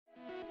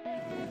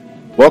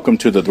Welcome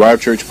to the Thrive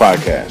Church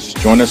Podcast.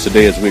 Join us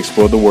today as we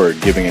explore the Word,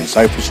 giving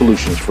insightful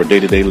solutions for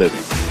day-to-day living.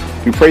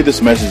 We pray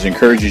this message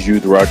encourages you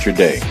throughout your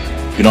day.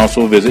 You can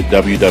also visit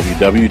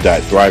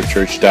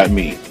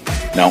www.thrivechurch.me.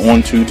 Now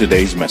on to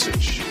today's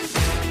message.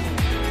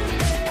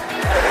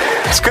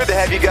 It's good to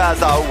have you guys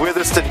with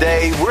us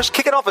today. We're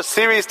kicking off a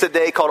series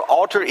today called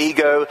Alter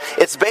Ego.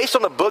 It's based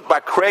on the book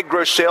by Craig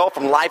Groeschel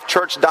from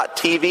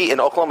LifeChurch.tv in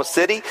Oklahoma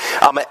City.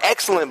 An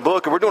excellent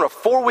book, and we're doing a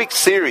 4-week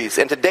series,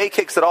 and today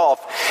kicks it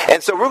off.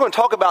 And so we're going to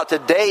talk about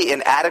today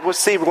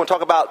inadequacy. We're going to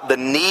talk about the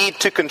need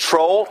to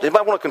control.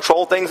 Anybody want to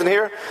control things in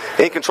here?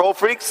 Any control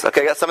freaks?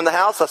 Okay, got some in the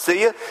house. I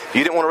see you.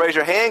 You didn't want to raise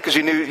your hand because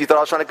you thought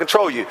I was trying to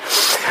control you.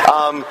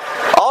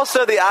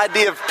 Also, the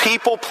idea of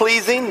people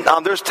pleasing.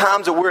 There's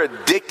times that we're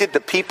addicted to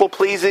people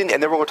pleasing,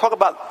 and then we're going to talk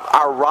about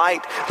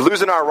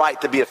losing our right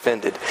to be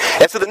offended.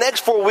 And so the next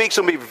 4 weeks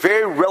will be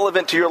very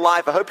relevant to your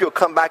life. I hope you'll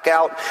come back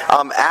out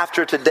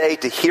after today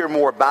to hear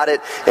more about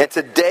it. And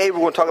today we're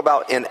going to talk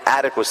about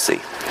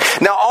inadequacy.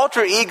 Now,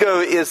 alter ego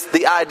is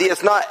the idea.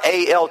 It's not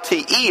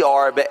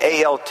A-L-T-E-R, but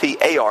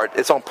A-L-T-A-R.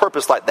 It's on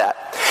purpose like that.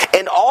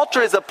 And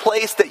altar is a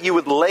place that you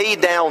would lay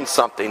down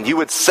something. You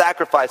would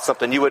sacrifice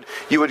something. You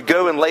would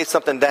go and lay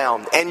something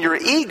down. And your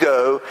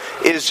ego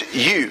is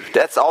you.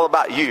 That's all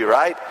about you,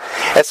 right?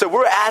 And so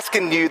we're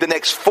asking you the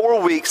next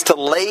 4 weeks to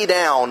lay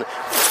down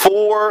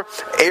 4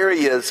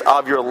 areas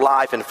of your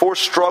life and 4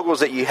 struggles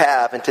that you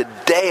have. And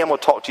today I'm going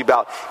to talk to you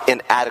about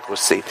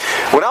inadequacy.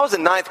 When I was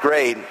in 9th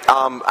grade,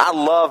 I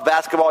love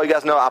basketball. You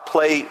guys know I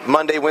play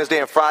Monday, Wednesday,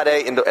 and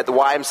Friday at the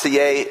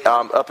YMCA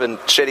up in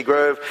Shady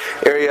Grove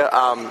area.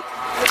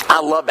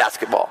 I love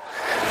basketball.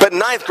 But in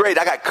 9th grade,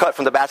 I got cut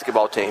from the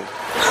basketball team.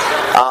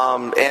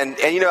 And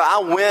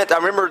I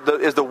remember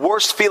it was the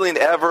worst feeling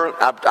ever.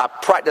 I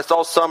practiced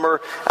all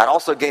summer. I'd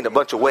also gained a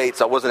bunch of weight,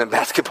 so I wasn't in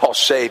basketball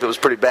shape. It was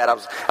pretty bad.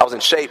 I was in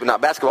shape, but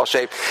not basketball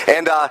shape.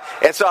 And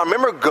so I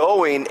remember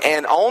going,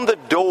 and on the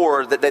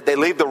door that they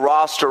leave the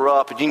roster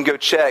up, and you can go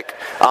check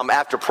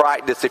after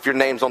practice if your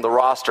name's on the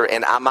roster.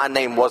 And my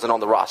name wasn't on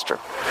the roster.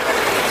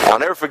 I'll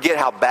never forget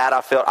how bad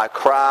I felt. I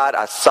cried,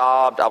 I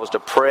sobbed, I was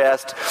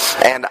depressed,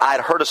 and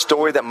I'd heard a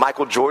story that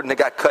Michael Jordan had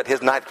got cut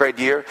his 9th grade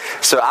year.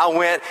 So I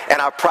went and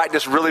I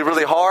practiced really,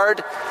 really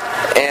hard,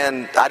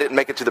 and I didn't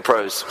make it to the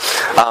pros.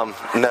 No,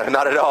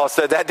 not at all.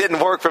 So that didn't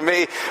work for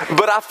me.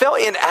 But I felt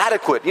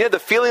inadequate. The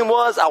feeling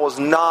was I was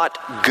not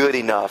good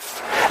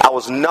enough.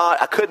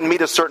 I couldn't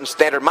meet a certain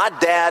standard. My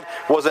dad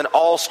was an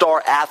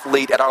all-star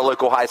athlete at our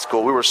local high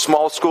school. We were a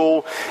small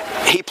school.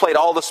 He played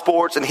all the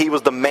sports, and he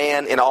was the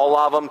man in all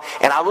of them.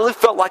 And I really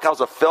felt like I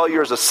was a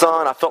failure as a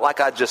son. I felt like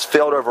I just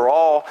failed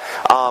overall.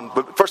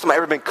 But first time I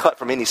ever been cut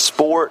from any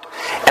sport,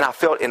 and I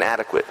felt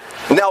inadequate.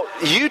 Now,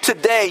 you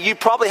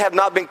probably have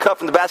not been cut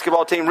from the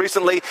basketball team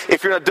recently.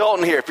 If you're an adult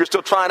in here, if you're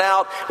still trying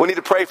out, we need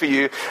to pray for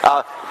you.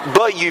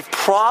 But you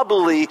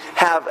probably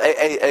have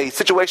a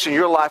situation in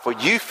your life where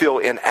you feel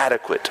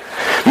inadequate.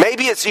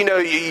 Maybe it's,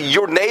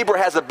 your neighbor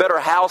has a better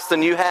house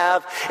than you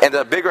have, and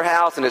a bigger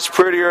house, and it's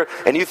prettier,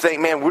 and you think,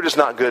 man, we're just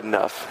not good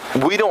enough.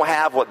 We don't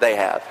have what they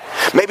have.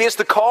 Maybe it's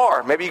the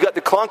car. Maybe you got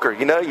the clunker.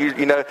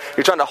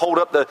 You're trying to hold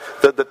up the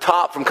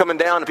top from coming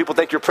down, and people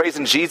think you're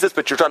praising Jesus,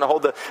 but you're trying to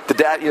hold the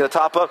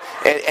top up.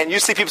 And you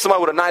see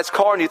somebody with a nice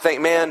car, and you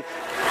think, man,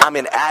 I'm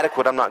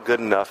inadequate. I'm not good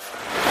enough.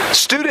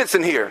 Students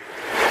in here,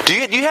 do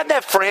you have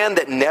that friend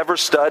that never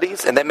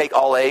studies and they make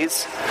all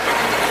A's?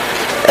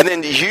 And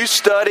then you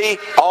study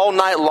all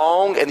night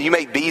long and you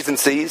make B's and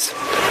C's?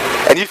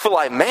 And you feel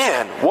like,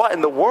 man, what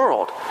in the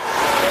world?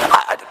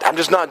 I'm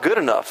just not good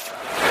enough.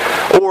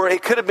 Or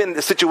it could have been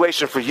the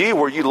situation for you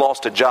where you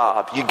lost a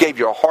job. You gave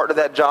your heart to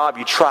that job.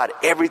 You tried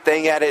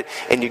everything at it,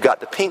 and you got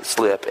the pink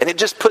slip. And it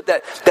just put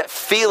that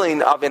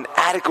feeling of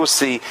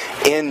inadequacy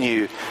in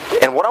you.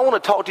 And what I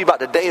want to talk to you about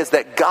today is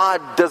that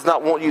God does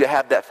not want you to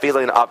have that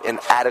feeling of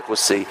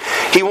inadequacy.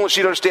 He wants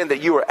you to understand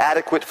that you are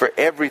adequate for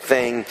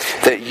everything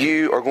that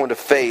you are going to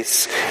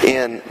face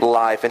in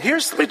life. And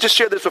let me just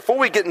share this before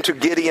we get into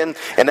Gideon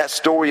and that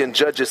story in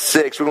Judges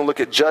 6. We're going to look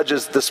at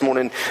Judges this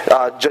morning,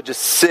 Judges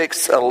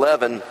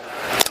 6:11.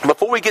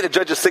 Before we get to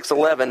Judges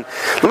 6:11,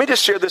 let me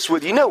just share this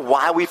with you. You know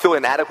why we feel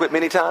inadequate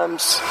many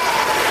times?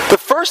 The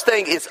first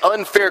thing is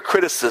unfair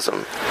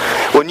criticism.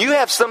 When you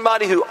have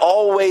somebody who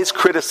always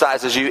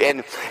criticizes you,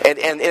 and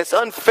it's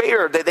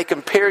unfair that they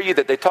compare you,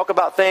 that they talk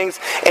about things,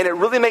 and it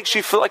really makes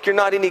you feel like you're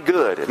not any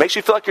good. It makes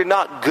you feel like you're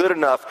not good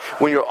enough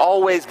when you're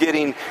always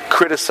getting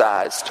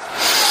criticized.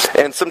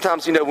 And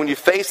sometimes, when you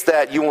face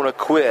that, you want to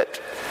quit.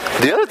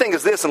 The other thing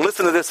is this, and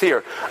listen to this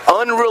here,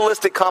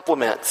 unrealistic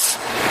compliments.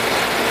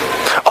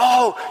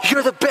 Oh,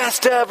 you're the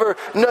best ever.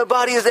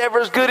 Nobody is ever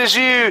as good as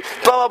you.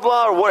 Blah, blah,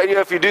 blah. Or what,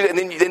 if you do that,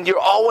 and then you're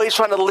always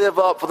trying to live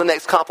up for the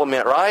next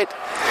compliment, right?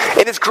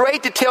 And it's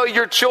great to tell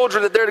your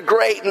children that they're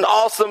great and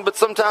awesome, but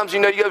sometimes, you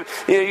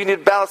need to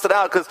balance it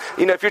out because,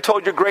 if you're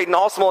told you're great and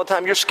awesome all the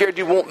time, you're scared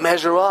you won't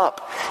measure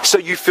up. So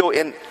you feel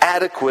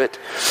inadequate.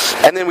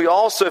 And then we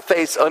also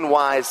face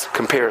unwise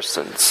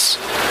comparisons.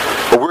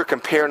 We're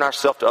comparing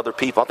ourselves to other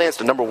people. I think it's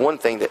the number one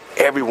thing that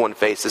everyone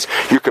faces.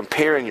 You're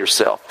comparing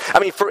yourself. I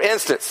mean, for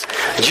instance,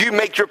 you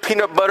make your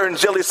peanut butter and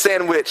jelly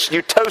sandwich.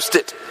 You toast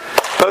it.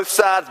 Both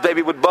sides,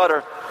 baby, with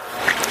butter.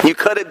 You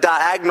cut it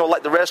diagonal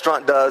like the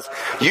restaurant does.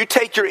 You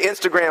take your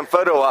Instagram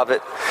photo of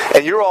it,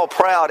 and you're all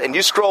proud, and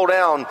you scroll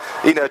down,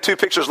 2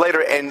 pictures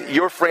later, and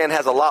your friend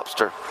has a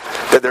lobster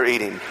that they're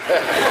eating.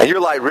 And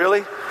you're like,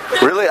 really?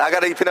 Really? I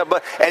got to eat peanut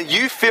butter? And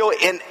you feel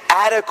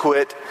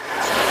inadequate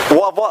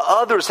of what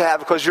others have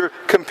because you're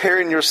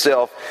comparing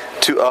yourself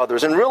to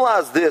others. And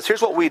realize this,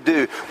 here's what we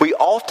do. We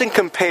often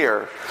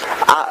compare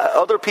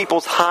other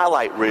people's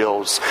highlight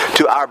reels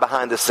to our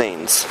behind the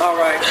scenes. All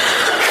right.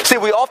 See,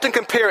 we often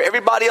compare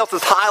everybody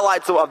else's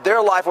highlights of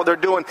their life, what they're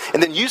doing,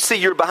 and then you see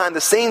your behind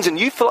the scenes and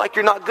you feel like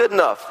you're not good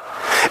enough.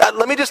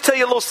 Let me just tell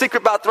you a little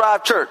secret about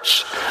Thrive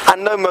Church. I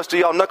know most of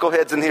y'all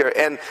knuckleheads in here,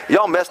 and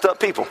y'all messed up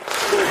people.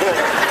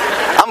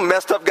 I'm a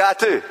messed up guy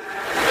too.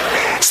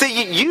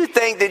 See, you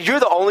think that you're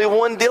the only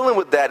one dealing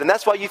with that, and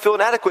that's why you feel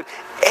inadequate.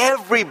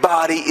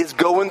 Everybody is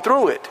going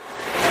through it.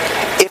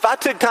 If I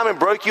took time and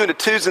broke you into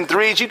 2s and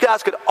 3s, you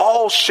guys could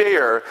all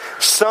share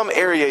some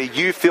area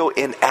you feel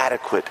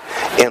inadequate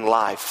in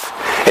life.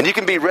 And you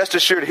can be rest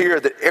assured here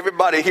that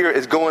everybody here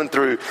is going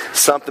through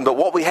something. But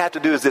what we have to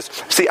do is this.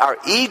 See, our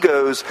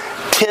egos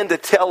tend to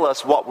tell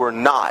us what we're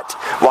not,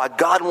 while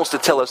God wants to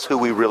tell us who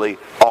we really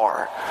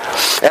are.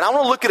 And I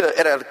want to look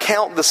at an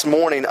account this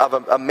morning of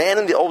a man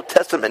in the Old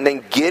Testament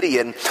named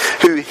Gideon,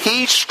 who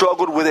he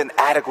struggled with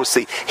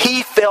inadequacy.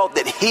 He felt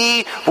that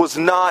he was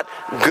not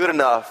good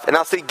enough. And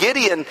I see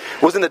Gideon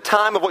was in the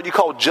time of what you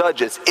call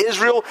judges.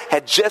 Israel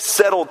had just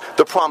settled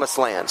the promised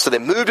land. So they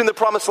moved in the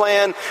promised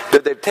land.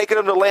 They've taken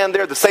over the land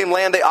there, the same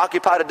land they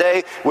occupy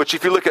today, which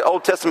if you look at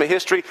Old Testament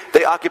history,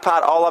 they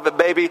occupied all of it,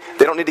 baby.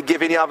 They don't need to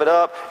give any of it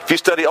up. If you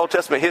study Old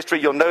Testament history,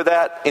 you'll know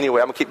that.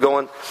 Anyway, I'm going to keep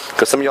going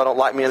because some of y'all don't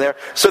like me in there.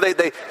 So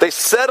they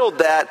settled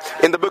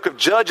that in the book of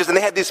Judges, and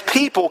they had these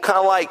people kind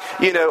of like,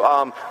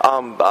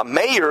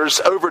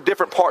 mayors over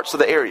different parts of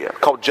the area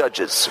called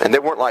judges. And they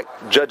weren't like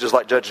judges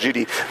like Judge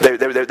Judy.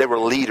 They were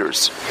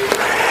leaders.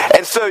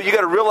 And so you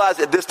got to realize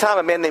at this time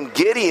a man named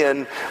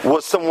Gideon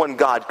was someone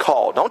God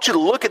called. I want you to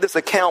look at this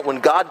account when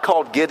God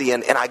called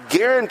Gideon, and I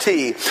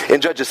guarantee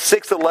in Judges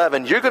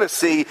 6:11 you're going to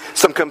see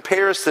some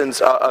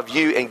comparisons of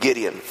you and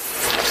Gideon.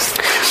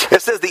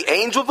 It says the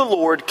angel of the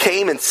Lord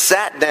came and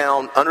sat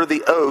down under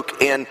the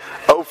oak in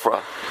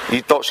Ophrah.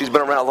 You thought she's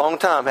been around a long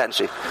time, hadn't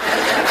she?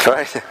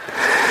 Right?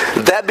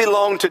 That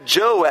belonged to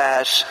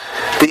Joash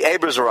the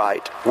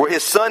Abiezrite, where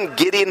his son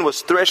Gideon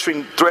was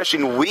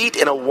threshing wheat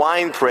in a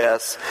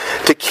winepress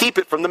to keep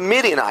it from the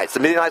Midianites. The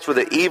Midianites were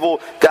the evil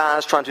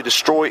guys trying to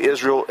destroy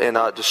Israel and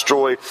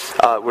destroy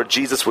where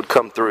Jesus would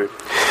come through.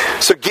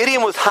 So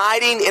Gideon was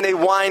hiding in a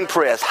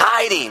winepress,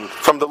 hiding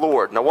from the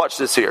Lord. Now watch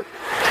this here.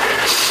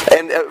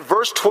 And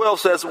verse 12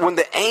 says, when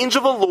the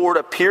angel of the Lord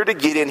appeared to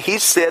Gideon, he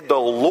said, the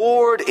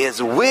Lord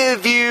is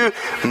with you,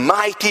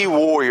 mighty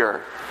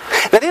warrior.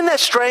 Now, isn't that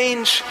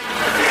strange?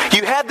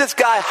 You have this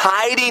guy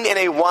hiding in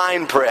a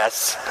wine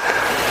press,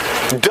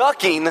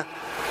 ducking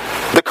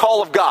the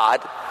call of God,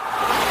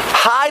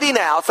 hiding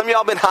out. Some of y'all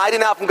have been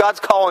hiding out from God's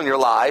call in your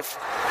life.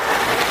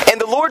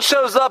 And the Lord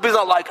shows up. He's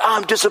not like,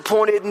 I'm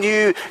disappointed in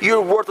you.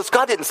 You're worthless.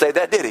 God didn't say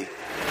that, did he?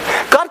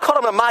 God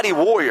called him a mighty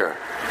warrior.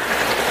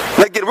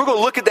 Now, again, we're going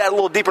to look at that a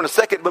little deeper in a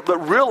second, but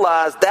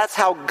realize that's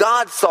how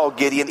God saw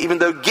Gideon, even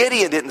though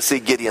Gideon didn't see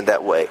Gideon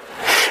that way.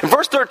 And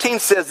verse 13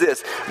 says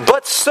this,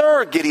 but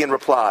sir, Gideon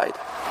replied,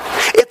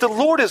 if the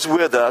Lord is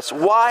with us,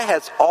 why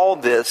has all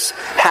this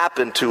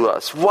happened to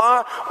us? Where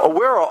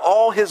are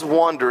all his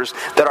wonders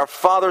that our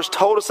fathers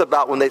told us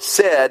about when they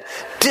said,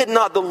 did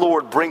not the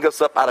Lord bring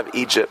us up out of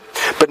Egypt?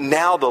 But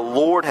now the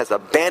Lord has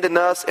abandoned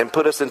us and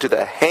put us into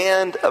the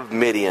hand of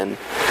Midian.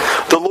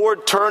 The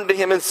Lord turned to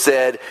him and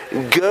said,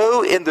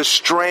 go in the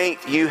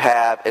strength you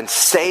have and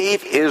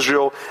save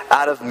Israel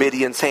out of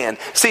Midian's hand.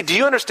 See, do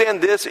you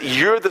understand this?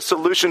 You're the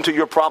solution to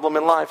your problem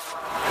in life.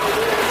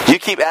 You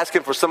keep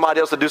asking for somebody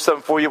else to do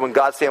something for you when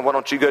God's saying, why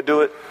don't you go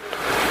do it?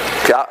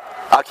 Okay,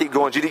 I'll keep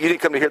going. You didn't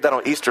come to hear that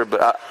on Easter,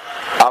 but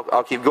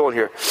I'll keep going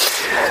here.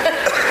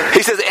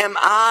 He says, am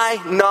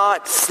I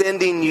not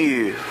sending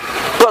you?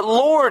 But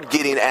Lord,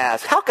 Gideon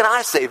asked, how can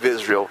I save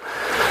Israel?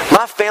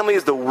 My family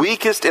is the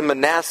weakest in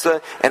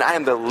Manasseh, and I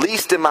am the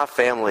least in my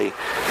family.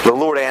 The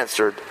Lord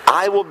answered,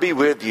 I will be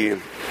with you,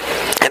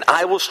 and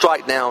I will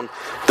strike down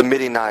the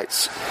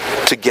Midianites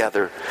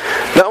together.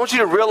 Now I want you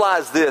to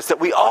realize this, that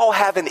we all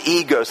have an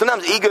ego.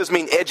 Sometimes egos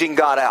mean edging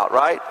God out,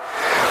 right?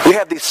 We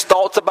have these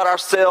thoughts about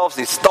ourselves,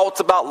 these thoughts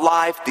about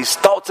life, these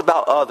thoughts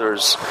about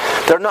others.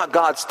 They're not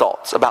God's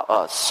thoughts about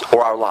us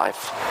or our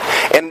life.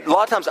 And a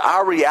lot of times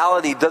our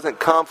reality doesn't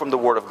come from the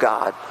Word of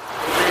God.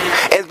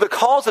 And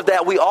because of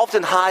that, we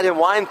often hide in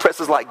wine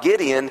presses like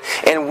Gideon,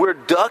 and we're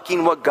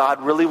ducking what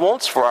God really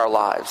wants for our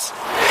lives.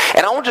 And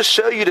And I want to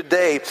show you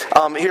today,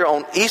 here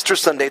on Easter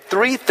Sunday,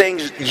 3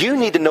 things you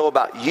need to know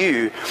about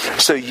you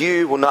so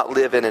you will not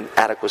live in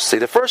inadequacy.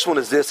 The first one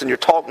is this, in your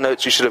talk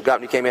notes you should have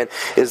gotten when you came in,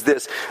 is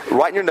this.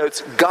 Write in your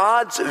notes,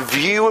 God's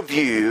view of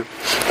you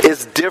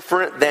is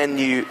different than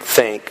you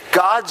think.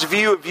 God's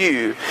view of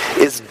you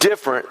is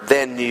different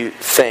than you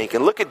think.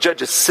 And look at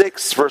Judges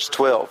 6, verse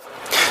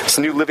 12. It's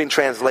a New Living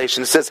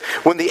Translation. It says,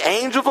 when the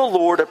angel of the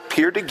Lord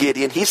appeared to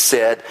Gideon, he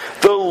said,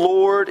 the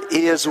Lord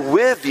is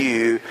with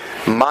you,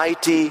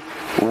 mighty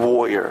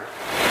warrior.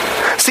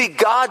 See,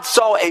 God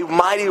saw a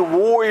mighty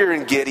warrior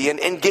in Gideon,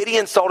 and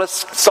Gideon saw a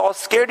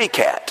scaredy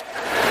cat.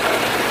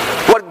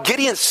 What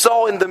Gideon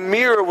saw in the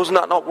mirror was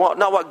not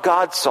what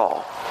God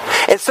saw.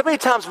 And so many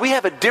times we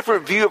have a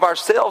different view of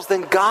ourselves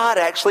than God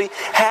actually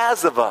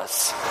has of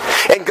us.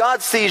 And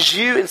God sees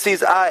you and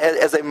sees I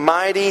as a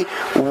mighty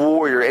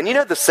warrior. And you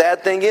know the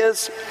sad thing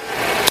is,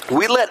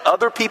 we let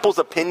other people's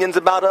opinions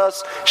about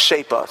us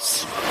shape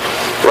us.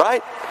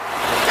 Right?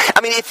 I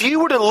mean, if you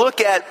were to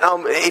look at,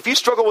 if you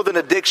struggle with an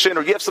addiction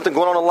or you have something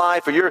going on in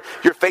life or you're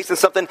facing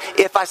something,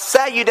 if I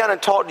sat you down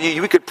and talked to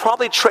you, we could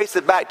probably trace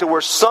it back to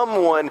where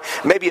someone,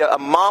 maybe a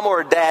mom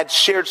or a dad,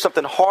 shared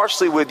something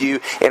harshly with you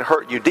and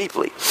hurt you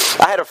deeply.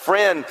 I had a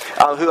friend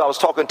who I was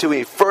talking to when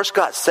he first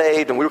got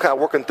saved, and we were kind of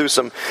working through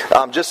some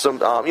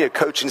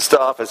coaching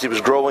stuff as he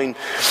was growing.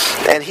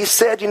 And he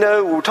said, we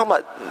were talking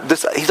about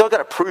this, he's always got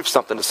to prove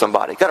something to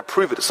somebody. He's got to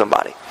prove it to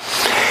somebody.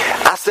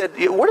 I said,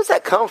 where does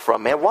that come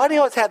from, man? Why do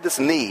you always have this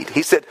need?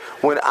 He said,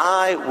 when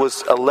I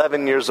was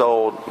 11 years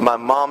old, my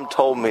mom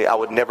told me I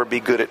would never be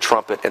good at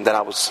trumpet, and that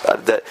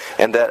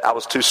I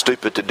was too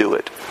stupid to do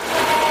it.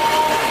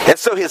 And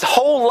so his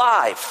whole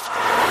life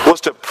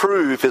was to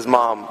prove his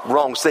mom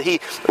wrong. So he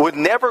would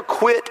never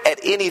quit at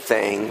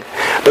anything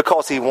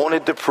because he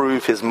wanted to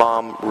prove his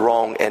mom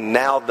wrong. And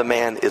now the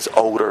man is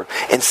older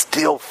and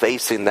still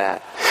facing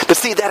that. But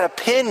see, that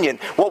opinion,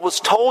 what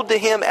was told to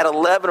him at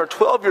 11 or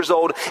 12 years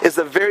old, is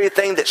the very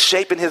thing that's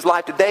shaping his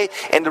life today.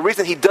 And the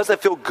reason he doesn't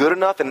feel good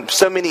enough in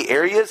so many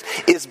areas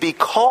is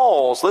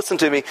because, listen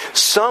to me,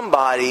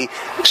 somebody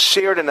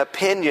shared an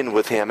opinion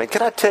with him. And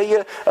can I tell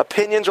you,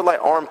 opinions are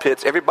like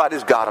armpits.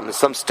 Everybody's got them, and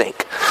some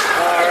stink.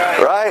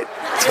 Right?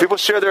 So people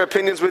share their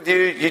opinions with you.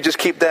 You just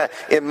keep that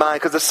in mind.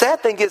 Because the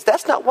sad thing is,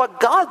 that's not what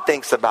God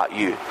thinks about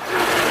you.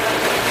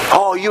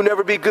 Oh, you'll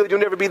never be good.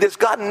 You'll never be this.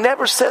 God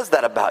never says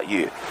that about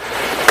you.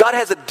 God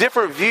has a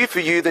different view for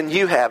you than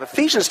you have.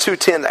 Ephesians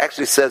 2:10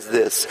 actually says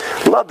this.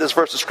 Love this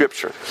verse of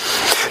Scripture.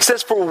 It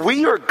says, for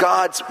we are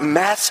God's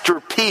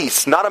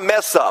masterpiece. Not a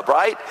mess up,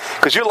 right?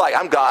 Because you're like,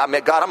 God,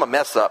 I'm a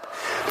mess up.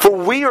 For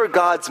we are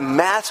God's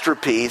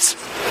masterpiece.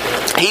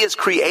 He has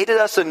created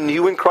us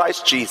anew in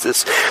Christ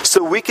Jesus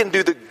so we can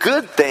do the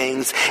good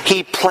things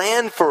He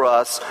planned for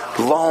us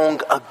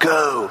long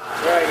ago.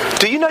 Right.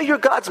 Do you know you're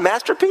God's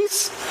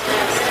masterpiece?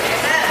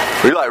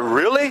 You're like,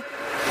 really?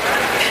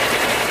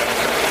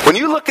 When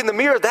you look in the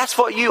mirror, that's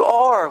what you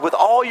are, with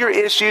all your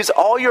issues,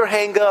 all your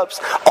hang-ups,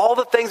 all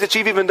the things that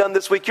you've even done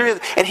this week.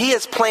 And He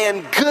has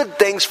planned good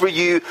things for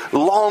you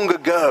long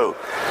ago.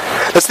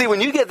 But see,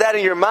 when you get that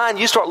in your mind,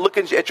 you start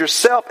looking at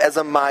yourself as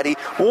a mighty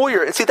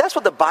warrior. And see, that's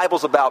what the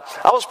Bible's about.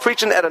 I was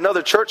preaching at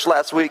another church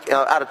last week.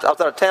 I was out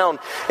of town,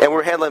 and we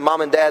were handling mom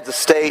and dad's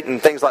estate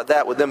and things like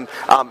that with them,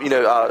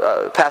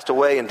 passed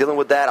away and dealing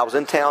with that. I was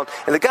in town,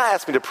 and the guy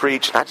asked me to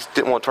preach. And I just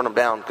didn't want to turn him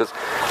down because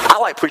I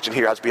like preaching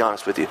here, I'll just be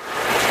honest with you.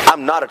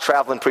 I'm not a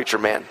traveling preacher,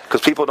 man,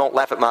 because people don't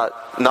laugh at my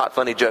not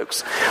funny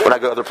jokes when I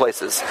go other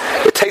places.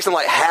 It takes them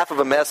like half of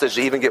a message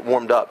to even get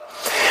warmed up.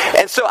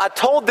 And so I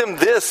told them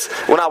this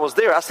when I was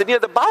there. I said,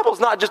 the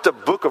Bible's not just a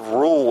book of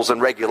rules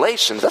and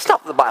regulations. That's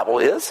not what the Bible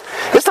is.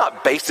 It's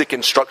not basic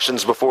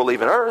instructions before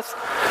leaving earth.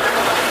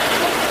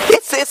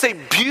 It's a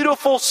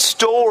beautiful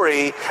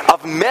story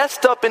of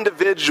messed up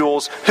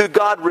individuals who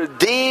God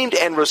redeemed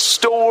and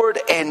restored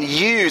and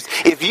used.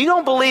 If you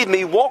don't believe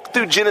me, walk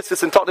through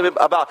Genesis and talk to me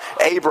about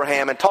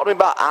Abraham and talk to me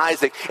about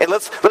Isaac. And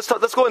let's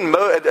go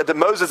to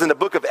Moses in the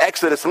book of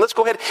Exodus. And let's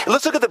go ahead and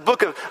let's look at the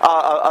book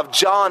of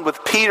John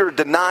with Peter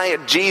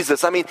denying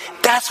Jesus. I mean,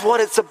 that's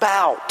what it's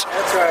about.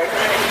 That's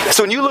right.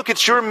 So when you look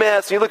at your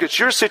mess and you look at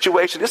your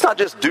situation, it's not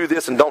just do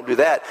this and don't do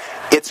that.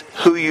 It's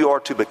who you are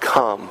to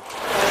become.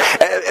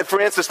 And for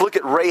instance, look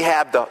at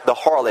Rahab the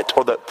harlot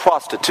or the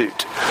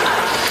prostitute.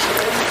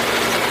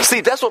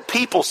 See, that's what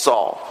people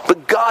saw.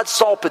 But God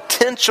saw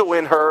potential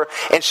in her,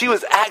 and she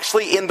was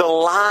actually in the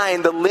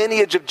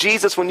lineage of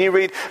Jesus when you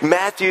read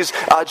Matthew's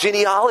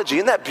genealogy.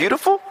 Isn't that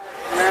beautiful?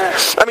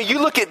 I mean, you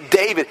look at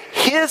David.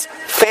 His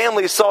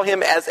family saw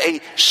him as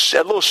a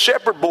little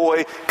shepherd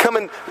boy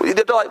coming.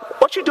 They're like,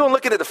 what you doing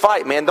looking at the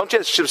fight, man? Don't you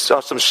have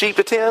some sheep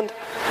to tend?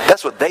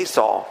 That's what they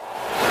saw.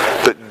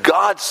 But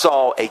God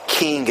saw a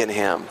king in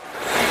him.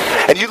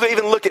 And you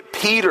even look at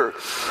Peter.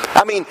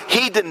 I mean,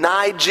 he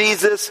denied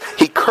Jesus.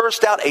 He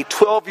cursed out a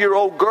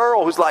 12-year-old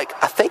girl who's like,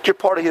 I think you're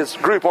part of his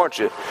group, aren't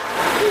you?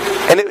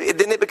 And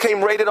then it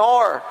became rated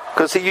R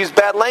because he used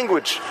bad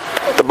language.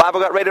 The Bible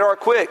got rated R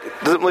quick.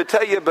 It doesn't really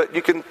tell you, but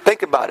you can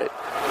think about it.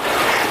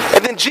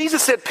 And then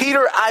Jesus said,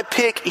 Peter, I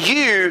pick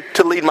you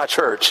to lead my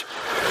church.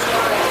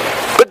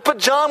 But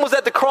John was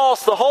at the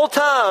cross the whole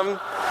time,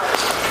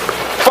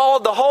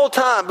 followed the whole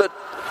time. But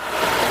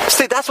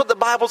see, that's what the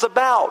Bible's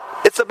about.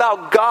 It's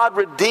about God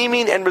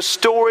redeeming and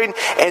restoring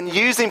and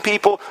using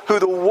people who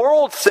the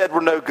world said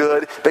were no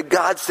good, but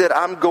God said,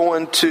 I'm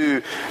going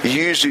to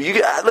use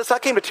you. Listen, I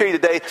came to tell you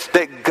today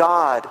that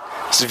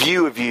God's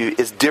view of you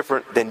is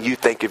different than you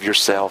think of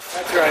yourself.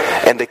 That's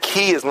right. And the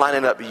key is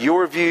lining up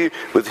your view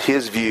with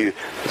His view.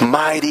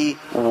 Mighty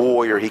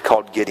warrior, He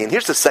called Gideon.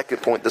 Here's the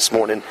second point this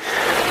morning.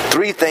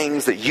 3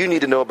 things that you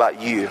need to know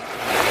about you.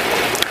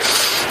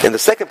 And the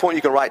second point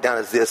you can write down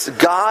is this: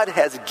 God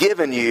has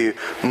given you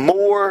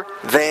more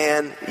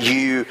than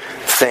you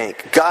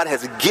think. God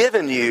has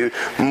given you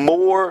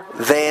more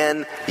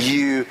than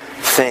you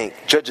think.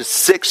 Judges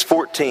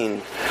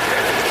 6:14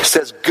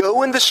 says,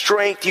 go in the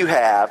strength you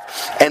have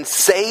and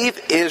save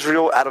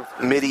Israel out of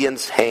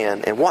Midian's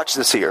hand. And watch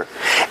this here.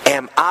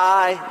 Am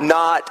I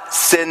not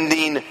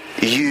sending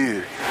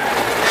you?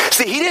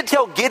 See, he didn't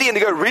tell Gideon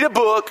to go read a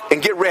book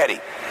and get ready.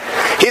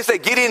 He didn't say,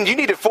 Gideon, you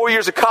needed 4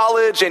 years of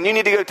college and you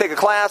need to go take a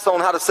class on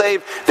how to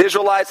save the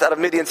Israelites out of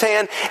Midian's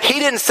hand. He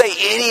didn't say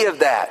any of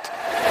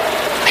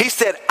that. He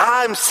said,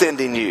 I'm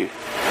sending you.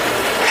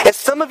 And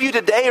some of you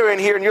today are in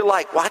here and you're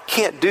like, well, I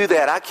can't do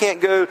that. I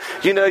can't go,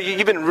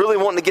 you've been really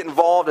wanting to get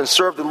involved and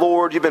serve the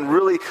Lord. You've been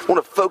really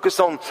want to focus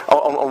on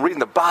reading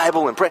the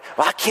Bible and pray.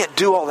 Well, I can't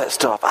do all that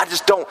stuff. I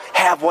just don't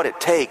have what it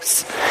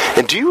takes.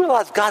 And do you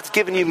realize God's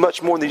given you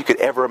much more than you could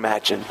ever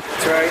imagine?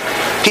 That's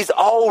right. He's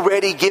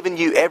already given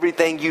you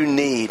everything you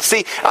need.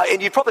 See, and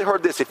you've probably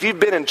heard this. If you've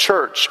been in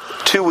church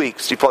 2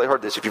 weeks, you've probably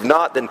heard this. If you've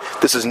not, then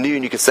this is new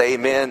and you can say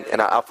amen.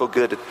 And I feel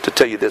good to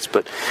tell you this.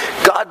 But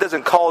God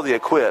doesn't call the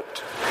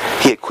equipped.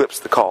 He equips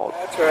the called.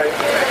 That's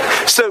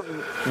right. So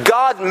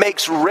God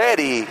makes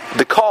ready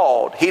the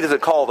called. He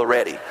doesn't call the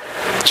ready.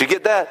 Did you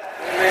get that?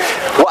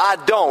 Well, I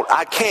don't.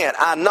 I can't.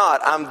 I'm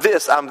not. I'm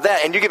this. I'm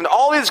that. And you're giving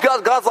all these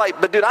gods. God's like,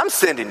 but dude, I'm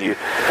sending you.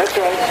 That's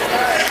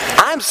right.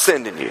 I'm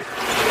sending you.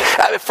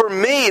 For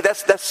me,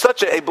 that's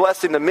such a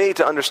blessing to me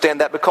to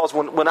understand that, because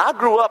when I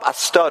grew up, I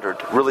stuttered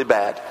really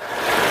bad.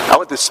 I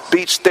went to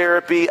speech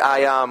therapy. I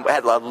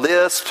had a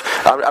lisp.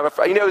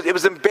 It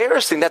was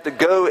embarrassing to have to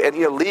go and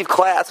leave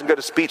class and go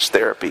to speech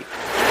therapy.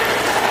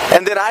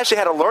 And then I actually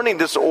had a learning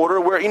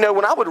disorder where,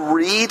 when I would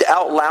read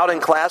out loud in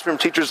classroom,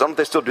 teachers, I don't know if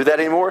they still do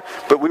that anymore,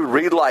 but we would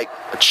read like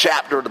a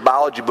chapter of the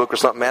biology book or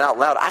something, man, out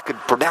loud. I could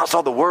pronounce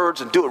all the words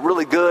and do it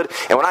really good.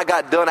 And when I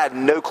got done, I had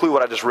no clue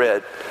what I just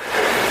read.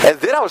 And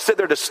then I would sit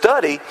there to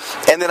study,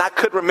 and then I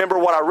couldn't remember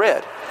what I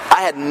read.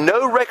 I had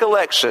no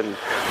recollection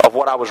of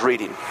what I was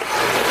reading.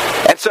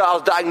 And so I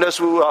was diagnosed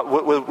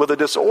with a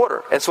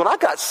disorder. And so when I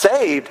got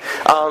saved,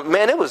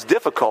 man, it was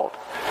difficult.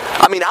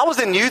 I mean, I was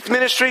in youth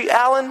ministry,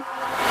 Alan,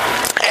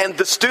 and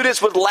the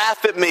students would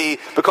laugh at me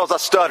because I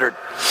stuttered.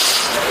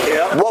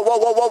 Yeah.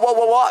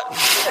 What?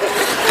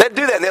 They'd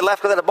do that, and they'd laugh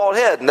because I had a bald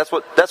head, and that's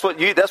what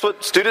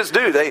students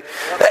do. Hey,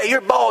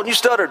 you're bald and you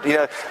stuttered.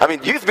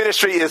 Youth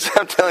ministry is,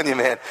 I'm telling you,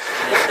 man,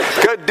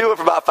 go do it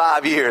for about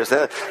 5 years.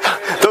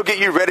 They'll get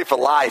you ready for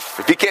life.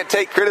 If you can't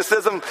take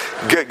criticism,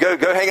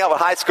 go hang out with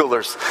high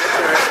schoolers.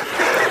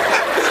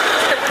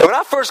 When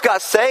I first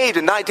got saved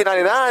in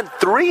 1999,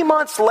 3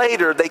 months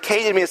later, they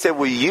came to me and said,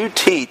 will you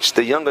teach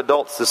the young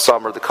adults this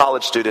summer, the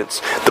college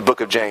students, the book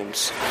of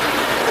James?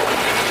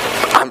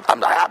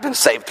 I've been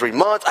saved 3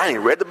 months. I ain't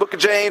even read the book of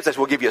James.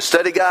 We'll give you a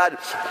study guide.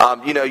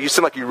 You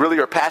seem like you really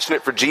are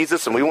passionate for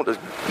Jesus, and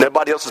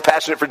nobody else is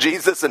passionate for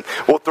Jesus, and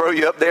we'll throw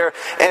you up there.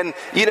 And,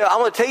 I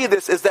want to tell you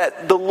this, is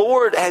that the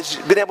Lord has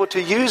been able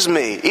to use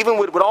me. Even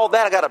with all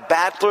that, I got a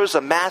bachelor's,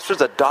 a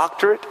master's, a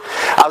doctorate.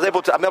 I'm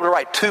able to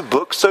write 2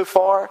 books so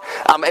far.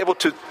 I'm able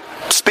to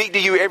speak to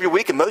you every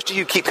week, and most of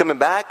you keep coming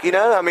back,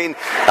 right?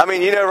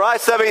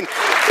 So,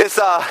 it's,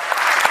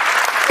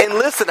 and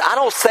listen, I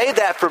don't say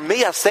that for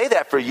me, I say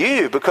that for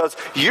you, because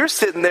you're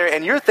sitting there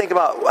and you're thinking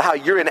about how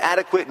you're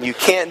inadequate and you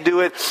can't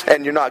do it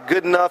and you're not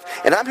good enough.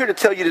 And I'm here to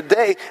tell you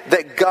today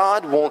that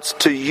God wants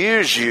to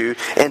use you,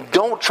 and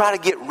don't try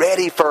to get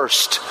ready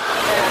first.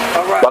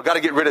 All right. Well, I've got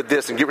to get rid of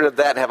this and get rid of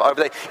that and have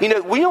everything.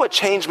 What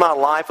changed my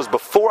life was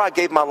before I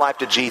gave my life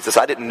to Jesus.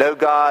 I didn't know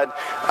God.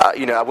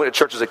 I went to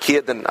church as a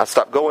kid, then I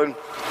stopped going.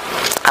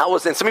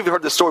 Some of you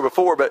heard this story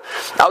before, but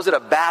I was in a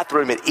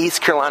bathroom at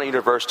East Carolina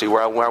University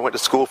where I went to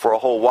school for a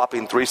whole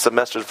whopping 3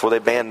 semesters before they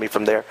banned me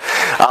from there.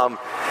 I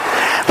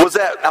was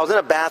in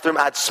a bathroom.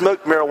 I'd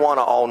smoked marijuana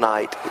all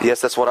night. Yes,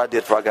 that's what I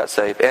did before I got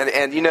saved. And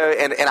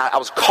I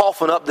was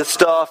coughing up this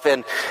stuff,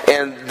 and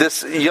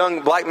this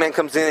young black man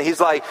comes in and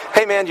he's like,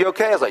 hey man, you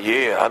okay? I was like,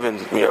 yeah, I've been,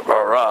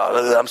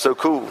 I'm so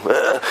cool.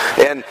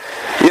 And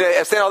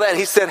saying all that, and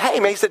he said, hey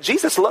man,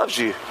 Jesus loves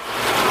you.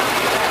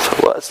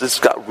 This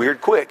got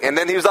weird quick. And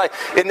then he was like,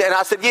 and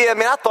I said, yeah,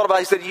 man, I thought about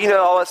it. He said,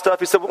 all that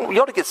stuff. He said, well,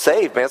 you ought to get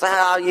saved, man. I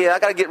said, yeah, I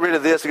got to get rid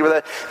of this, get rid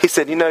of that. He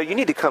said, you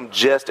need to come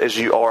just as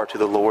you are to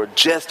the Lord,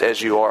 just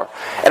as you are.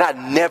 And I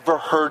never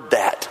heard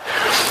that.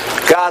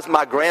 Guys,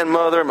 my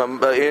grandmother,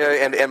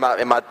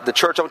 the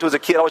church I went to as a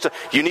kid, always said,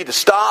 you need to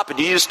stop and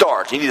you need to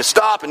start. You need to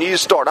stop and you need to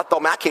start. I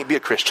thought, man, I can't be a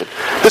Christian.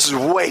 This is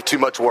way too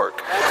much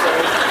work.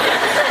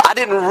 I I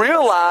didn't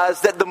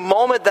realize that the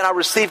moment that I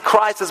received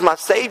Christ as my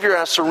Savior and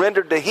I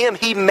surrendered to Him,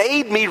 He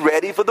made me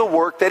ready for the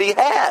work that He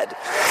had.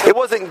 It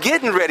wasn't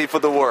getting ready for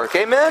the work.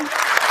 Amen?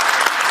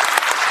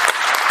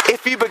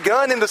 If you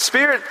begun in the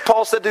Spirit,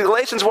 Paul said to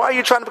Galatians, why are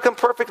you trying to become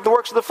perfect in the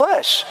works of the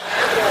flesh?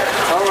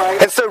 All right.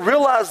 And so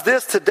realize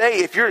this today.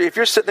 If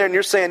you're sitting there and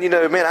you're saying,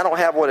 man, I don't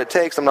have what it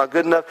takes, I'm not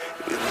good enough.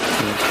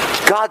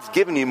 God's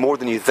given you more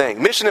than you think.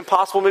 Mission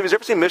Impossible movies.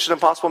 Ever seen Mission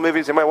Impossible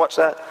movies? Anybody watch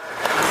that?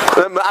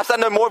 I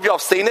know more of y'all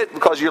have seen it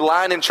because you're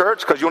lying in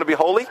church because you want to be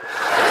holy.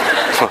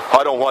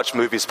 I don't watch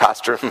movies,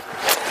 Pastor.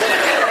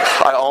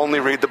 I only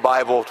read the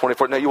Bible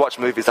 24. No, you watch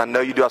movies. I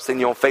know you do. I've seen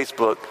you on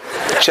Facebook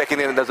checking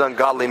in those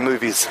ungodly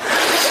movies.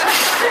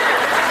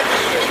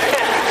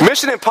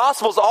 Mission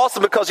Impossible is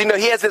awesome because, he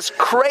has this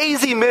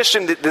crazy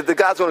mission that the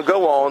guy's going to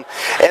go on.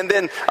 And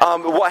then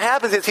what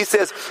happens is he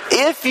says,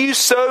 if you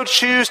so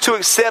choose to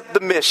accept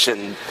the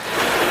mission,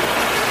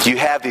 you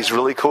have these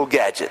really cool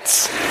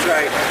gadgets. That's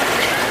right.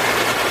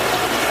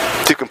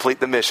 To complete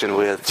the mission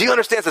with. Do you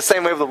understand it's the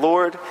same way with the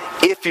Lord?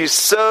 If you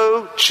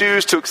so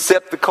choose to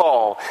accept the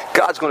call,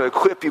 God's going to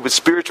equip you with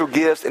spiritual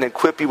gifts and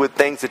equip you with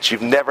things that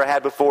you've never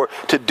had before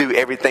to do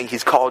everything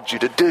He's called you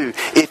to do,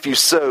 if you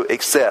so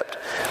accept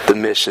the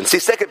mission. See,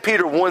 2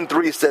 Peter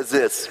 1:3 says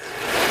this.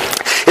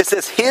 It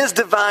says, His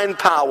divine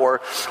power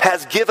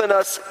has given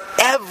us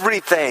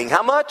everything.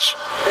 How much?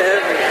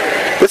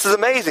 Everything. This is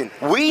amazing.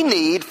 We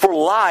need for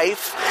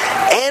life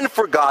and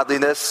for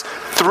godliness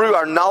through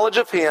our knowledge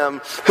of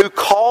Him who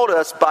called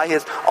us by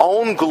His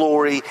own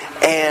glory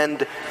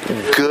and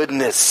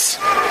goodness.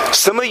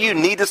 Some of you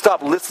need to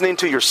stop listening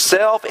to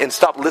yourself and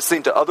stop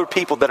listening to other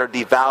people that are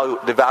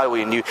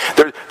devaluing you.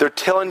 They're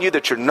telling you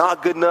that you're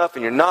not good enough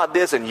and you're not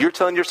this, and you're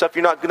telling yourself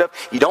you're not good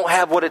enough. You don't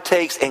have what it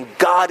takes, and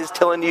God is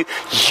telling you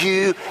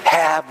you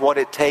have what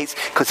it takes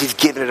because He's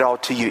giving it all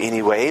to you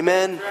anyway.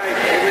 Amen?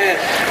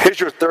 Amen. Here's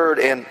your third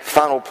and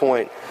final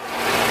point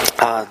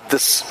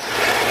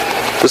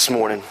this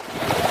morning.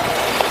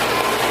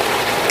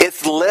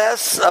 It's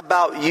less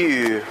about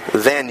you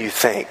than you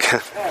think.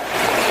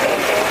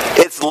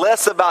 It's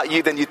less about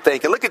you than you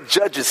think. And look at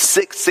Judges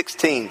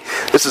 6:16.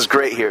 This is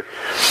great here.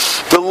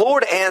 The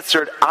Lord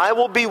answered, I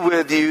will be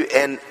with you,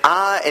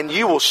 and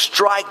you will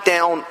strike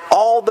down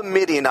all the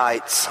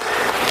Midianites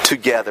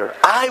together.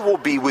 I will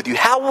be with you.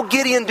 How will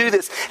Gideon do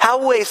this? How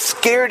will a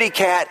scaredy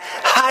cat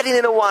hiding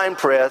in a wine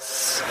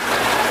press,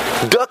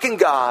 ducking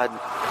God,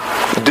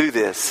 do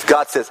this?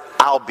 God says,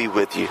 I'll be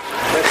with you.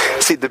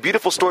 See, the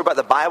beautiful story about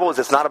the Bible is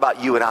it's not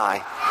about you and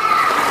I.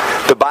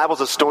 The Bible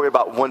is a story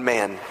about one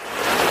man.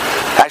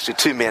 Actually,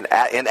 two men,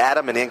 in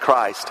Adam and in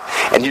Christ.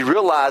 And you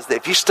realize that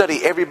if you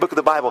study every book of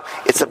the Bible,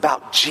 it's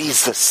about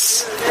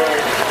Jesus.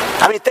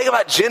 I mean, think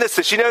about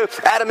Genesis.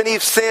 Adam and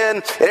Eve sin,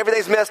 and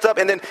everything's messed up,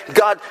 and then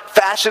God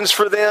fashions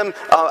for them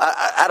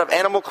out of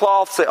animal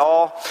cloth, say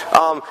all,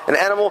 an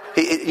animal,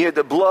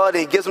 the blood,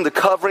 and He gives them the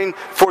covering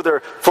for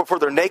their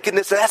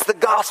nakedness. And that's the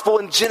gospel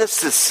in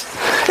Genesis.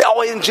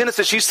 Always in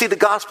Genesis, you see the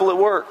gospel at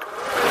work.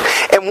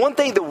 And one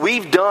thing that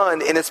we've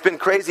done, and it's been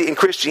crazy in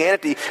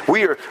Christianity,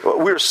 we are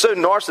so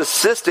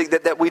narcissistic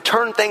that we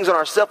turn things on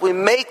ourselves. We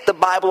make the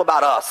Bible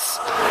about us.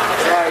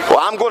 Well,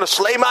 I'm going to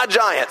slay my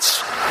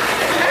giants.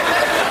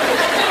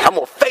 I'm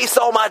going to face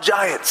all my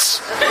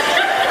giants.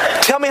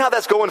 Tell me how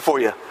that's going for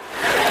you.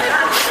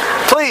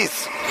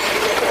 Please.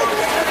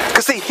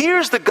 Because see,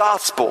 here's the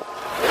gospel.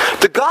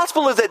 The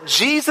gospel is that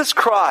Jesus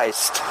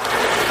Christ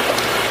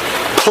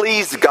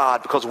pleased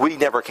God because we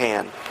never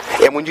can.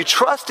 And when you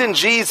trust in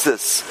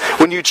Jesus,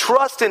 when you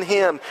trust in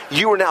Him,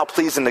 you are now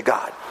pleasing to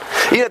God.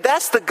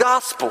 That's the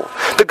gospel.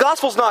 The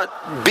gospel's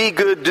not be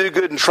good, do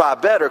good, and try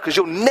better, because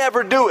you'll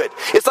never do it.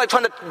 It's like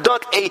trying to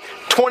dunk a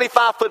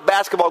 25-foot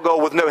basketball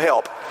goal with no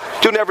help.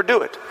 You'll never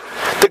do it.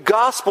 The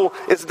gospel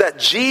is that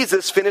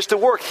Jesus finished the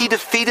work. He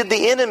defeated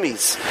the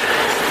enemies.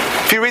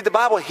 If you read the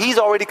Bible, He's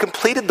already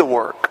completed the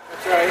work.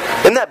 Right.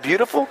 Isn't that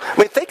beautiful? I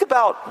mean, think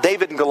about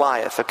David and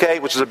Goliath, okay,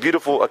 which is a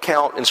beautiful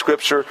account in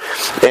Scripture,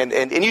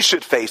 and you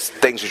should face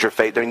things as your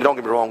fate. I mean, don't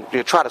get me wrong,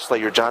 try to slay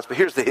your giants, but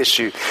here's the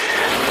issue.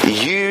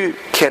 You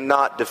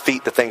cannot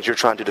defeat the things you're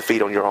trying to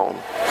defeat on your own.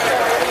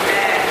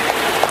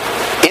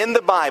 In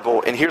the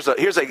Bible, and here's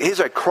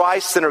a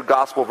Christ-centered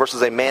gospel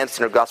versus a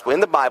man-centered gospel. In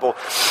the Bible,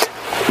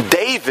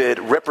 David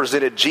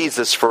represented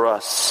Jesus for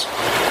us.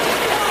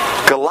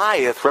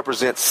 Goliath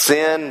represents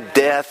sin,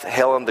 death,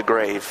 hell, and the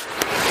grave.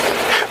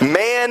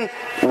 Man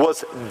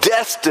was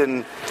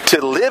destined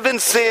to live in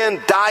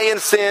sin, die in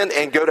sin,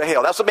 and go to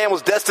hell. That's what man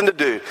was destined to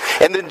do.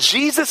 And then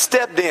Jesus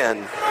stepped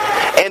in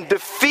and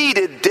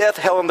defeated death,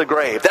 hell, and the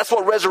grave. That's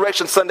what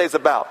Resurrection Sunday is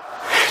about.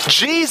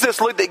 Jesus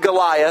looked at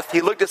Goliath,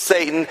 He looked at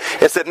Satan,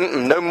 and said,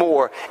 no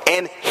more.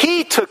 And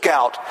He took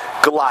out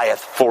Goliath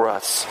for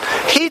us.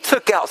 He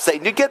took out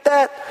Satan. You get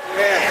that?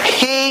 Yeah.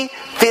 He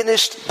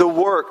finished the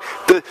work.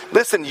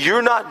 Listen,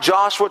 you're not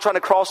Joshua trying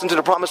to cross into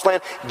the promised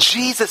land.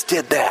 Jesus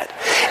did that.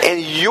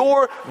 And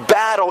your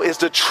battle is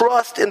to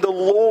trust in the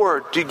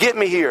Lord. Do you get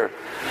me here?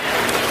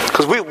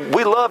 Because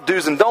we love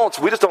do's and don'ts.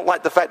 We just don't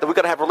like the fact that we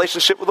got to have a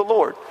relationship with the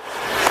Lord.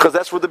 Because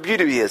that's where the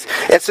beauty is.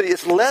 And so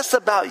it's less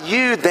about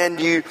you than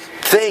you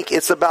think.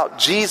 It's about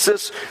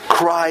Jesus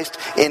Christ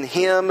and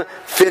Him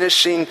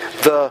finishing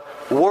the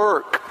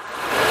work.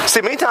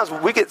 See, many times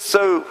we get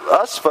so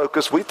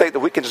us-focused, we think that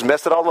we can just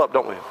mess it all up,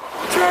 don't we?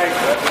 That's right.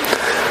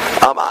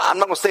 I'm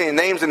not going to say any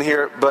names in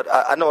here, but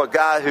I know a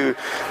guy who,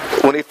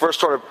 when he first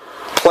started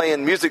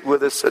playing music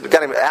with us, a guy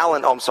named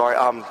Alan,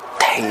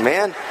 dang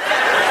man,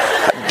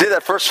 I did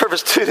that first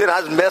service too, then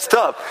I just messed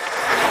up.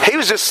 He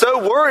was just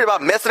so worried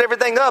about messing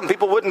everything up, and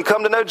people wouldn't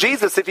come to know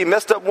Jesus if he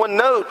messed up one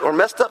note or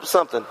messed up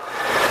something.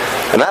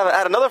 And I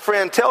had another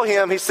friend tell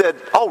him, he said,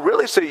 oh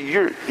really, so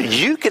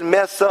you can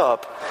mess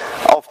up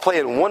off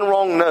playing one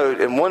wrong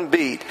note and one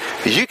beat,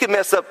 you can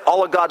mess up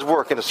all of God's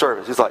work in the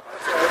service. He's like,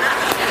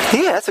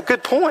 yeah, that's a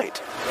good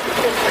point.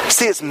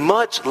 See, it's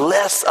much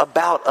less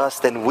about us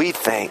than we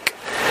think.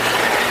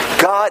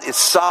 God is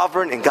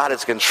sovereign and God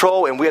is in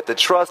control, and we have to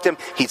trust Him.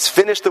 He's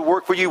finished the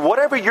work for you.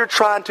 Whatever you're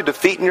trying to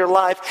defeat in your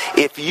life,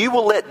 if you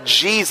will let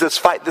Jesus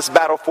fight this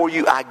battle for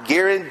you, I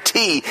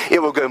guarantee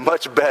it will go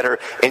much better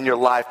in your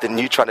life than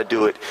you trying to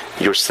do it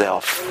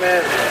yourself.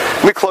 Amen.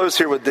 Let me close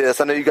here with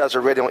this. I know you guys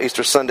are ready on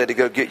Easter Sunday to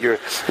go get your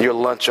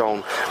lunch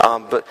on,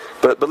 but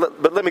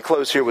let me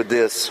close here with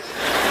this.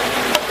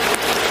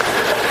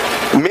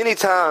 Many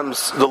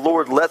times the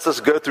Lord lets us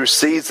go through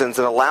seasons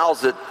and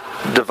allows it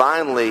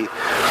divinely.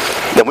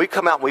 Then we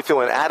come out and we feel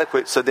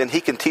inadequate, so then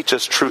He can teach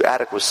us true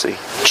adequacy.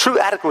 True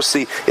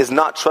adequacy is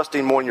not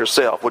trusting more in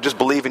yourself. Well, just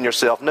believe in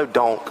yourself. No,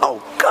 don't.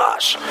 Oh,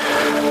 gosh.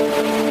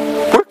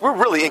 We're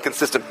really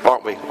inconsistent,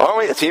 aren't we? Aren't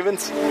we as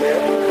humans?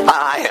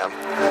 I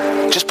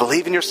am. Just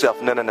believe in yourself.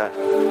 No.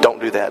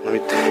 Don't do that.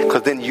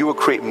 Because then you will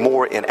create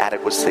more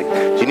inadequacy.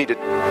 You need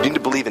to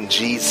believe in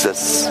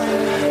Jesus.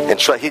 And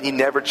trust. He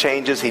never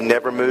changes. He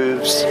never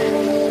moves.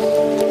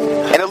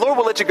 And the Lord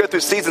will let you go through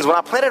seasons. When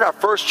I planted our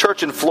first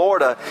church in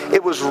Florida,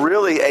 it was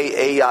really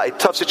a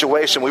tough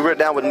situation. We went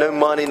down with no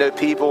money, no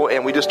people,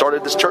 and we just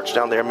started this church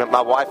down there,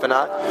 my wife and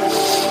I,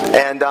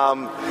 and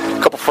a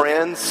couple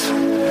friends.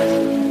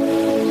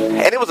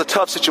 And it was a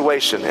tough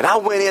situation. And I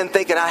went in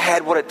thinking I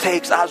had what it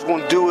takes. I was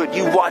going to do it.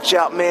 You watch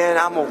out, man.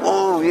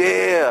 Oh,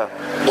 yeah.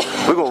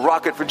 We're going to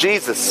rock it for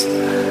Jesus.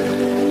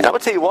 And I'm going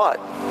to tell you what.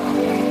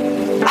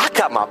 I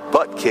got my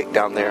butt kicked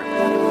down there.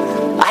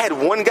 I had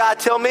one guy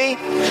tell me,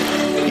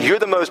 you're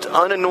the most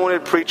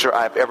unanointed preacher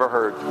I've ever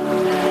heard.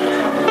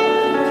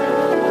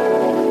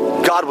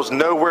 God was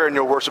nowhere in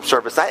your worship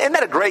service. Isn't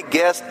that a great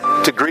guest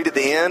to greet at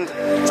the end?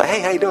 It's like,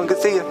 hey, how you doing? Good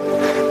to see you.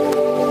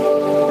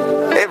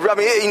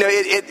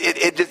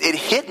 It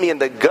hit me in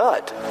the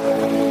gut.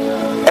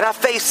 And I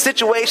faced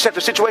situation after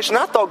situation.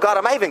 I thought, God,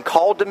 am I even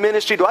called to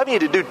ministry? Do I even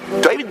need to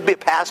be a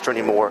pastor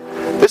anymore?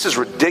 This is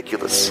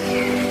ridiculous.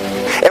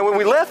 And when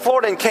we left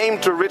Florida and came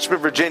to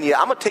Richmond, Virginia,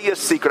 I'm going to tell you a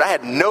secret. I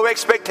had no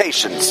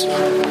expectations.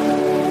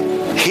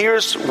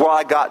 Here's where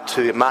I got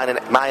to,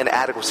 my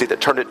inadequacy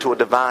that turned it to a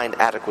divine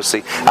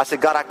adequacy. I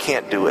said, God, I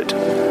can't do it.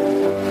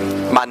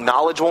 My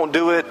knowledge won't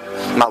do it.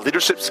 My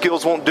leadership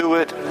skills won't do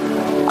it.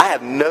 I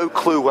have no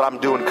clue what I'm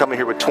doing coming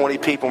here with 20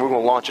 people and we're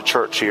going to launch a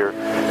church here.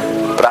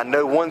 But I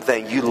know one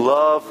thing. You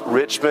love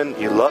Richmond.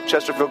 You love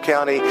Chesterfield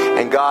County.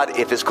 And God,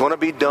 if it's going to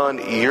be done,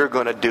 you're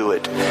going to do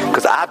it.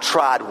 Because I've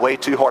tried way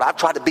too hard. I've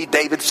tried to be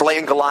David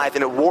slaying Goliath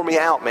and it wore me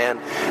out, man.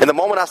 And the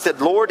moment I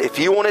said, Lord, if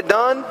you want it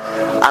done,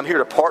 I'm here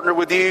to partner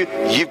with you.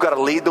 You've got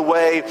to lead the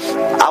way.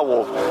 I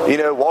will,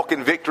 walk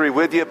in victory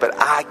with you. But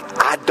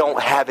I don't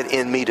have it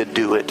in me to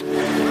do it.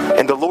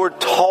 And the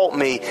Lord taught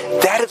me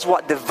that is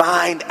what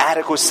divine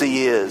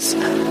adequacy is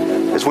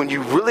when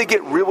you really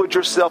get real with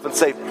yourself and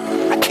say,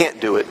 I can't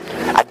do it.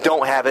 I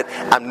don't have it.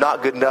 I'm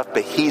not good enough,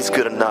 but He's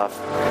good enough.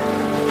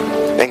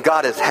 And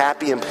God is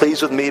happy and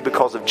pleased with me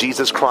because of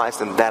Jesus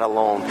Christ and that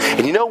alone.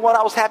 And you know what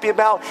I was happy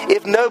about?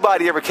 If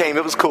nobody ever came,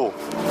 it was cool.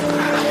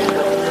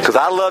 Because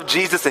I loved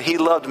Jesus and He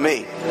loved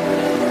me.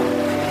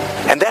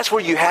 And that's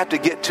where you have to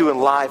get to in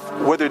life,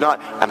 whether or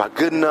not, am I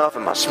good enough?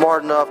 Am I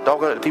smart enough?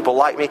 Do people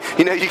like me?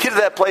 You get to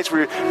that place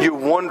where you're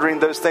wondering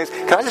those things.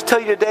 Can I just tell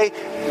you today,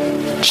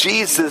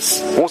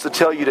 Jesus wants to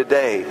tell you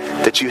today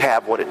that you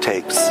have what it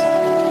takes.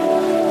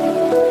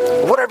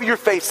 Whatever you're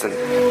facing,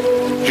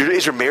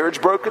 is your marriage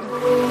broken?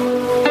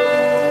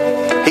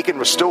 He can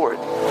restore it.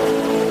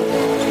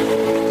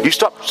 You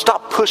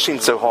stop pushing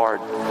so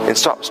hard and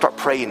start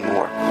praying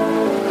more.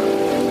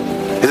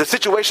 Is a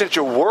situation at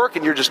your work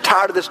and you're just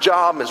tired of this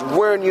job and it's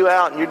wearing you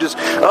out and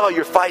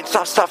you're fighting.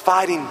 Stop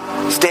fighting.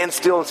 Stand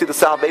still and see the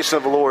salvation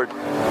of the Lord.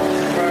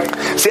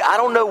 See, I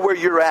don't know where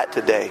you're at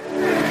today.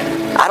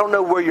 I don't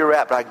know where you're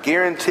at, but I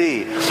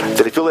guarantee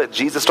that if you let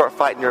Jesus start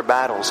fighting your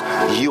battles,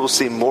 you will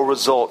see more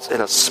results in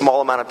a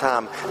small amount of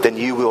time than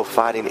you will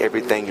fighting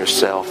everything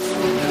yourself.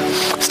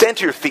 Stand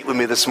to your feet with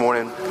me this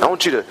morning. I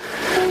want you to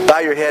bow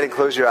your head and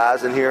close your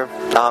eyes in here.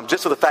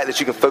 Just for the fact that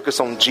you can focus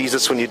on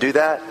Jesus when you do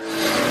that.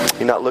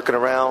 You're not looking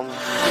around.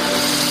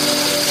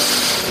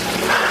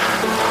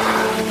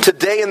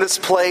 Today in this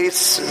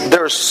place,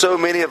 there are so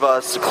many of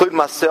us, including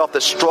myself,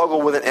 that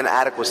struggle with an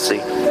inadequacy.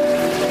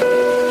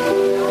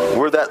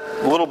 We're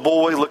that little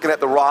boy looking at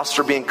the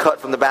roster being cut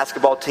from the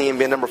basketball team,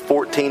 being number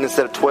 14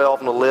 instead of 12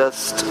 on the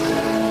list.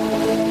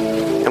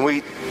 And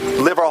we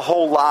live our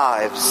whole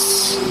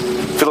lives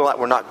feeling like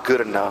we're not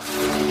good enough,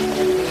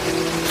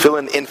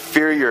 feeling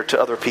inferior to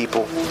other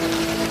people.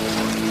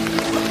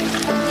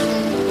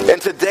 And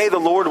today the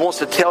Lord wants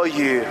to tell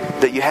you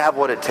that you have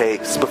what it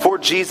takes. Before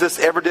Jesus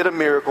ever did a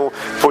miracle,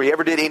 before he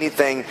ever did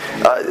anything,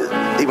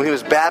 when he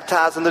was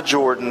baptized in the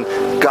Jordan,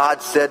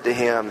 God said to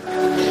him,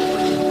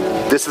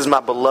 "This is my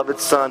beloved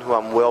Son who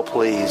I'm well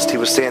pleased." He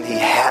was saying he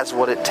has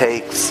what it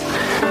takes.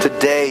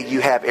 Today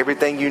you have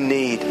everything you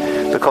need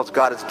because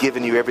God has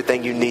given you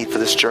everything you need for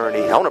this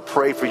journey. I want to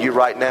pray for you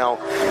right now.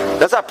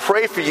 As I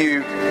pray for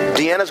you,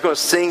 Deanna's going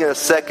to sing in a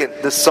second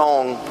this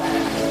song.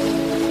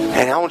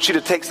 And I want you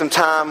to take some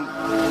time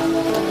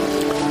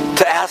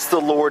to ask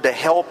the Lord to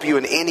help you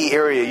in any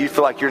area you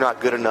feel like you're not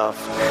good enough,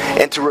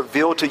 and to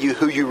reveal to you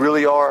who you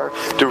really are,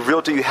 to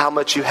reveal to you how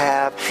much you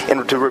have,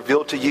 and to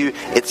reveal to you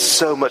it's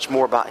so much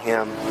more about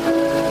Him.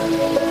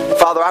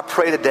 Father, I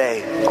pray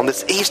today on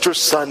this Easter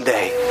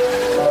Sunday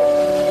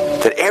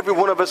that every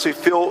one of us who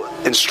feel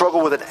and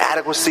struggle with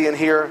inadequacy in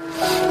here,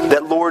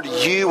 that Lord,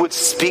 you would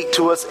speak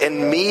to us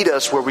and meet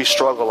us where we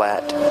struggle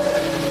at.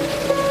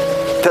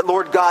 That,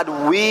 Lord God,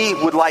 we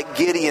would, like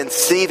Gideon,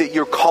 see that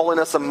you're calling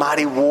us a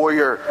mighty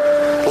warrior.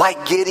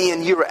 Like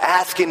Gideon, you are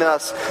asking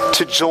us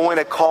to join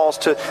a cause,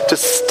 to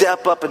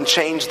step up and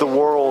change the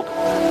world.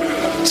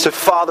 So,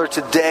 Father,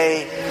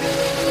 today,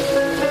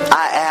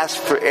 I ask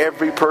for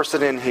every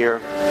person in here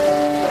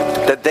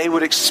that they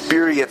would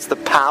experience the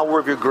power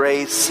of your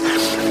grace.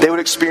 They would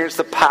experience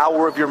the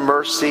power of your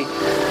mercy.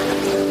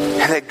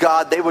 And that,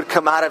 God, they would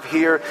come out of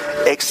here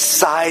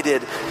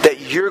excited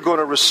that you're going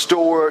to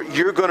restore,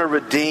 you're going to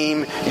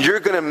redeem, you're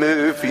going to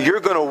move,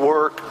 you're going to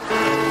work.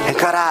 And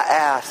God, I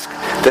ask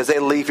that as they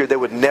leave here, they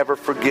would never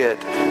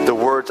forget the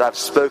words I've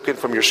spoken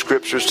from your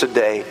scriptures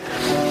today.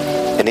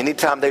 And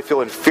anytime they feel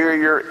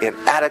inferior,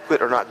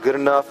 inadequate, or not good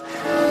enough,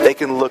 they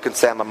can look and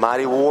say, I'm a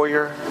mighty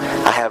warrior.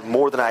 I have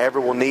more than I ever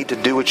will need to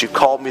do what you've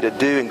called me to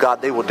do. And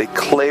God, they will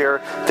declare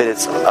that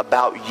it's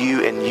about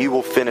you, and you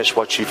will finish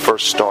what you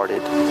first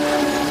started.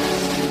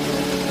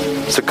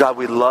 So God,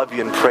 we love you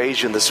and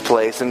praise you in this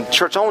place. And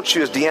church, I want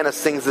you, as Deanna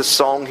sings this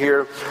song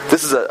here,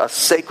 this is a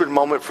sacred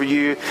moment for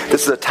you.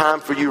 This is a time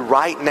for you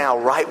right now,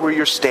 right where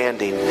you're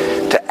standing,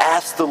 to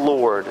ask the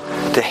Lord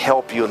to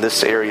help you in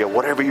this area,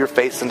 whatever you're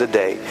facing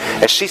today.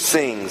 As she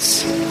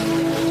sings,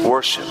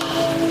 worship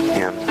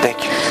Him.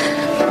 Thank you.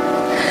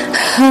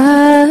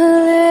 Hallelujah,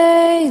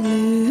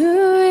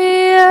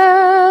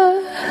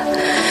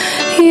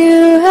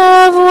 you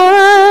have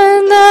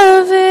won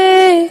the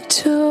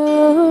victory.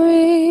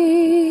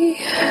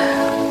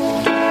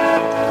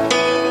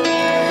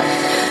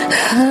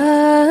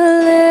 Hallelujah,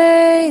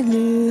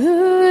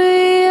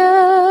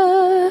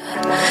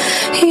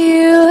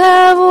 you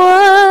have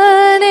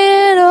won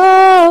it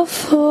all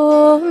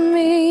for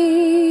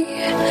me.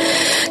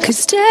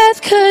 'Cause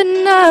death could